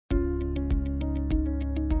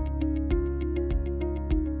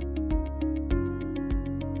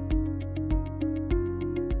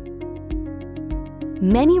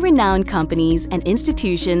Many renowned companies and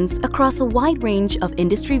institutions across a wide range of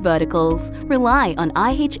industry verticals rely on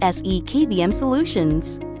IHSE KVM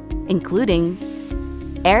solutions, including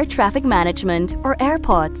air traffic management or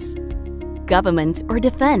airports, government or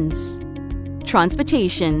defense,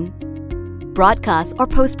 transportation, broadcast or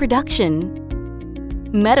post-production,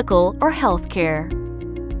 medical or healthcare,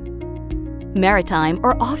 maritime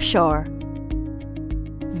or offshore,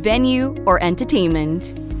 venue or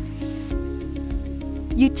entertainment,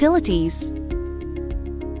 utilities,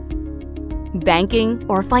 banking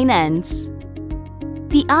or finance.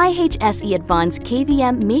 The IHSE Advanced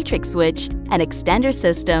KVM Matrix Switch and Extender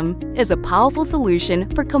System is a powerful solution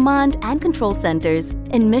for command and control centers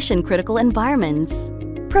in mission-critical environments,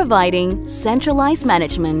 providing centralized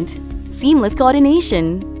management, seamless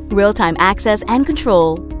coordination, real-time access and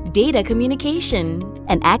control, data communication,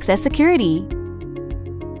 and access security.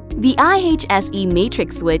 The IHSE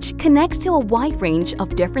Matrix Switch connects to a wide range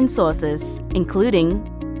of different sources, including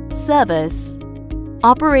servers,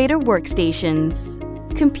 operator workstations,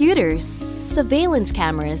 computers, surveillance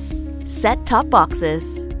cameras, set-top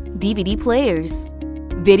boxes, DVD players,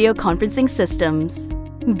 video conferencing systems,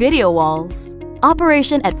 video walls,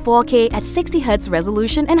 operation at 4K at 60 Hz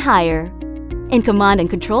resolution and higher. In command and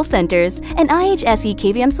control centers, an IHSE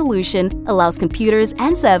KVM solution allows computers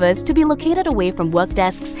and servers to be located away from work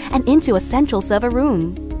desks and into a central server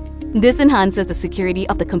room. This enhances the security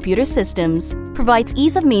of the computer systems, provides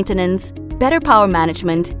ease of maintenance, better power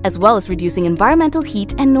management, as well as reducing environmental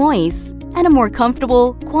heat and noise, and a more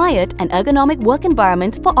comfortable, quiet, and ergonomic work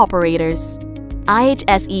environment for operators.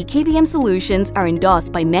 IHSE KVM solutions are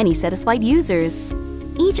endorsed by many satisfied users.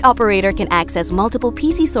 Each operator can access multiple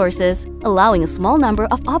PC sources, allowing a small number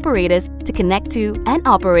of operators to connect to and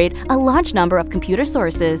operate a large number of computer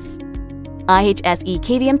sources. IHSE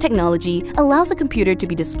KVM technology allows a computer to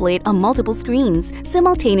be displayed on multiple screens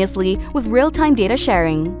simultaneously with real-time data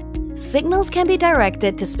sharing. Signals can be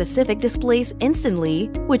directed to specific displays instantly,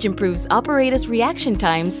 which improves operators' reaction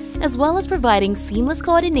times as well as providing seamless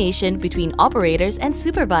coordination between operators and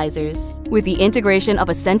supervisors. With the integration of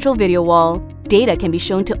a central video wall, data can be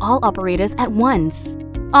shown to all operators at once.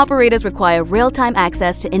 Operators require real-time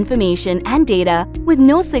access to information and data with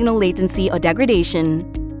no signal latency or degradation.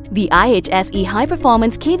 The IHSE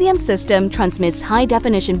high-performance KVM system transmits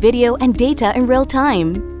high-definition video and data in real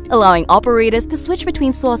time, allowing operators to switch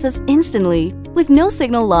between sources instantly with no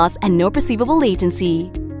signal loss and no perceivable latency.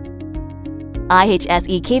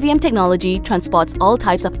 IHSE KVM technology transports all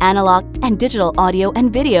types of analog and digital audio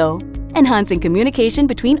and video, enhancing communication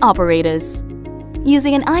between operators.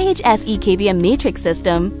 Using an IHSE KVM matrix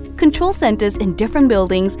system, control centers in different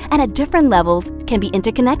buildings and at different levels can be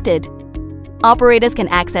interconnected. Operators can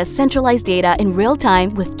access centralized data in real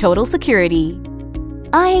time with total security.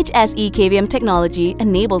 IHSE KVM technology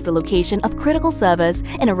enables the location of critical servers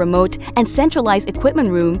in a remote and centralized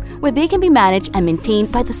equipment room where they can be managed and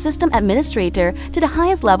maintained by the system administrator to the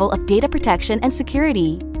highest level of data protection and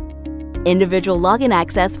security. Individual login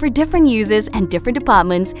access for different users and different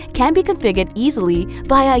departments can be configured easily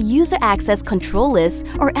via a User Access Control List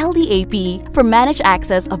or LDAP for managed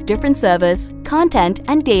access of different servers, content,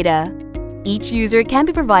 and data. Each user can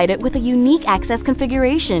be provided with a unique access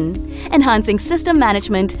configuration, enhancing system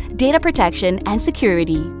management, data protection, and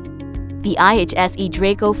security. The IHSE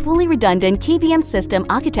Draco fully redundant KVM system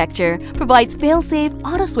architecture provides fail-safe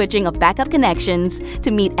auto-switching of backup connections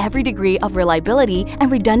to meet every degree of reliability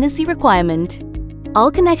and redundancy requirement.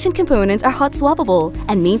 All connection components are hot swappable,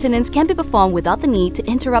 and maintenance can be performed without the need to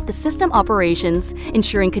interrupt the system operations,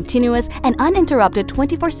 ensuring continuous and uninterrupted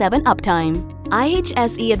 24/7 uptime.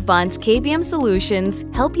 IHSE Advanced KVM solutions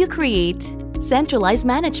help you create centralized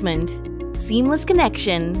management, seamless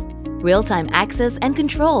connection, real-time access and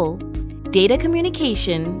control, data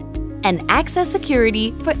communication, and access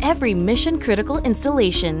security for every mission-critical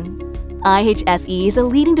installation. IHSE is a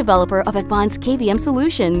leading developer of advanced KVM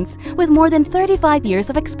solutions with more than 35 years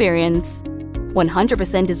of experience.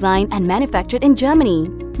 100% designed and manufactured in Germany,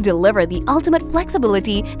 deliver the ultimate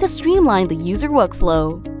flexibility to streamline the user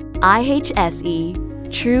workflow. IHSE,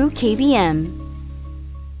 True KVM.